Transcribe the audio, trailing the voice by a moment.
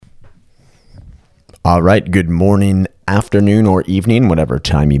All right, good morning, afternoon, or evening, whatever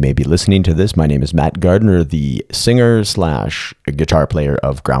time you may be listening to this. My name is Matt Gardner, the singer slash guitar player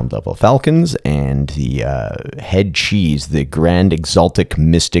of Ground Level Falcons and the head cheese, the grand exaltic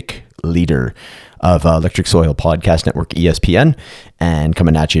mystic leader of Electric Soil Podcast Network, ESPN, and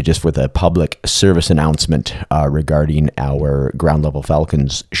coming at you just with a public service announcement regarding our Ground Level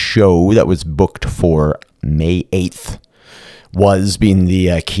Falcons show that was booked for May 8th. Was being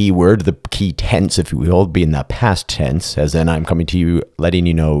the key word, the key tense, if you will, being the past tense, as in I'm coming to you letting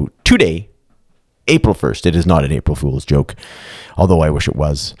you know today, April 1st. It is not an April Fool's joke, although I wish it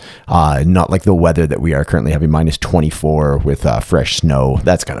was. Not like the weather that we are currently having, minus 24 with fresh snow.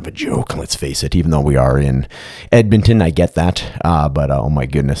 That's kind of a joke, let's face it, even though we are in Edmonton. I get that, but oh my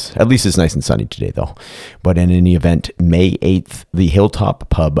goodness. At least it's nice and sunny today, though. But in any event, May 8th, the Hilltop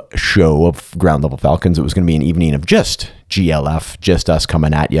Pub show of Ground Level Falcons. It was going to be an evening of just GLF, just us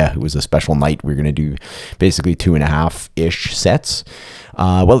coming at you. It was a special night. We are going to do basically 2.5-ish sets.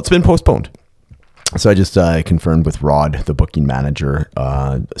 Well, it's been postponed. So I just confirmed with Rod, the booking manager,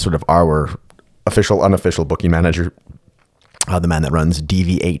 sort of our official, unofficial booking manager, the man that runs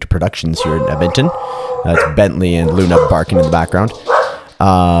DV8 Productions here in Edmonton. That's Bentley and Luna barking in the background.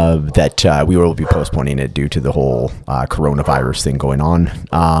 That we will be postponing it due to the whole coronavirus thing going on.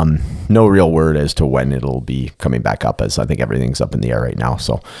 No real word as to when it'll be coming back up, as I think everything's up in the air right now.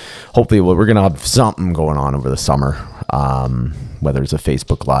 So hopefully we're going to have something going on over the summer, whether it's a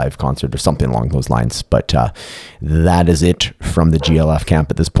Facebook Live concert or something along those lines. But that is it from the GLF camp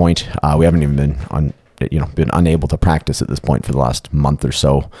at this point. We haven't even been unable to practice at this point for the last month or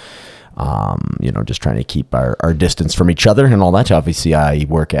so. Just trying to keep our distance from each other and all that. Obviously, I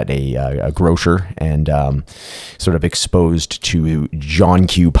work at a grocer and sort of exposed to John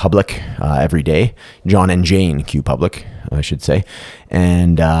Q. Public every day. John and Jane Q. Public, I should say.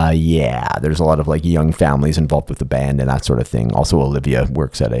 And there's a lot of like young families involved with the band and that sort of thing. Also, Olivia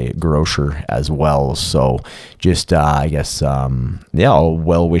works at a grocer as well. So just,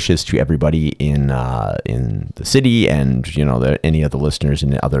 well wishes to everybody in the city and, any of the listeners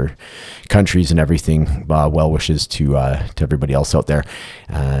in other countries and everything. Well wishes to everybody else out there.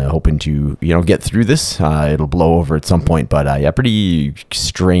 Hoping to, get through this. It'll blow over at some point, but pretty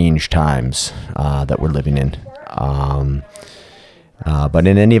strange times that we're living in. But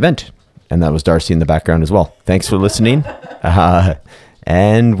in any event, and that was Darcy in the background as well. Thanks for listening.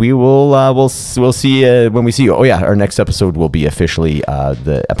 And we will, we'll see when we see you. Oh yeah, our next episode will be officially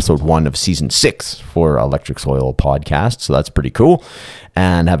the episode 1 of season 6 for Electric Soil Podcast. So that's pretty cool.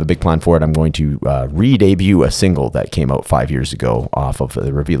 And have a big plan for it. I'm going to re-debut a single that came out 5 years ago off of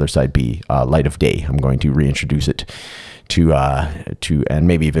the Revealer Side B, Light of Day. I'm going to reintroduce it to and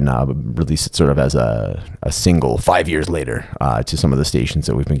maybe even release it sort of as a single 5 years later to some of the stations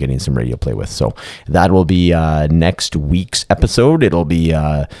that we've been getting some radio play with. So that will be next week's episode. It'll be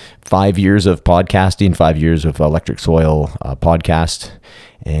 5 years of podcasting, 5 years of Electric Soil podcast,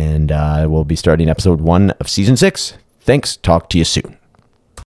 and we'll be starting episode 1 of season 6. Thanks. Talk to you soon.